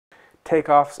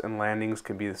Takeoffs and landings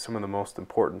can be some of the most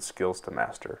important skills to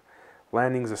master.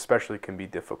 Landings especially can be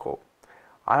difficult.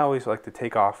 I always like to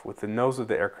take off with the nose of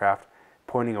the aircraft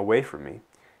pointing away from me,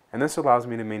 and this allows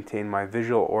me to maintain my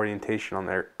visual orientation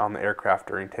on the aircraft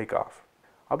during takeoff.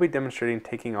 I'll be demonstrating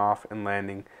taking off and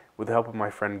landing with the help of my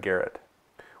friend Garrett.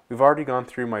 We've already gone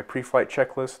through my pre-flight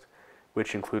checklist,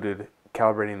 which included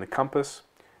calibrating the compass.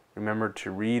 Remember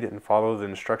to read and follow the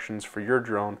instructions for your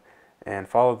drone and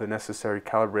follow the necessary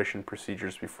calibration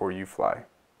procedures before you fly.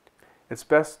 It's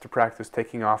best to practice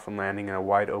taking off and landing in a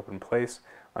wide open place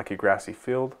like a grassy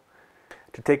field.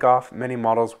 To take off, many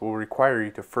models will require you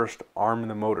to first arm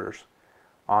the motors.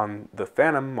 On the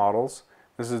Phantom models,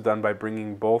 this is done by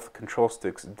bringing both control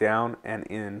sticks down and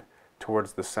in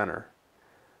towards the center.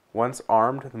 Once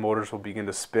armed, the motors will begin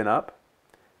to spin up,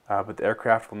 but the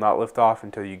aircraft will not lift off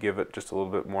until you give it just a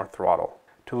little bit more throttle.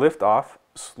 To lift off,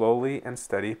 slowly and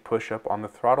steady push up on the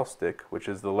throttle stick, which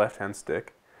is the left-hand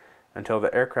stick, until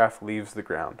the aircraft leaves the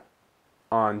ground.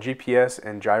 On GPS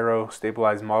and gyro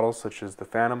stabilized models such as the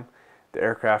Phantom, the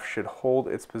aircraft should hold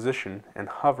its position and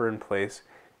hover in place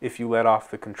if you let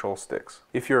off the control sticks.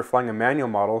 If you are flying a manual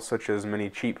model such as many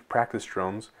cheap practice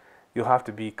drones, you'll have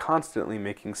to be constantly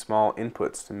making small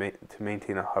inputs to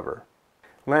maintain a hover.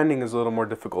 Landing is a little more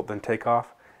difficult than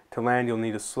takeoff. To land, you'll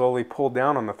need to slowly pull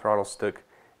down on the throttle stick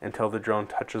until the drone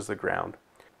touches the ground.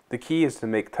 The key is to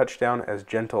make touchdown as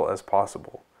gentle as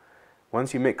possible.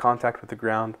 Once you make contact with the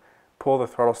ground, pull the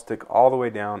throttle stick all the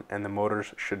way down and the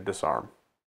motors should disarm.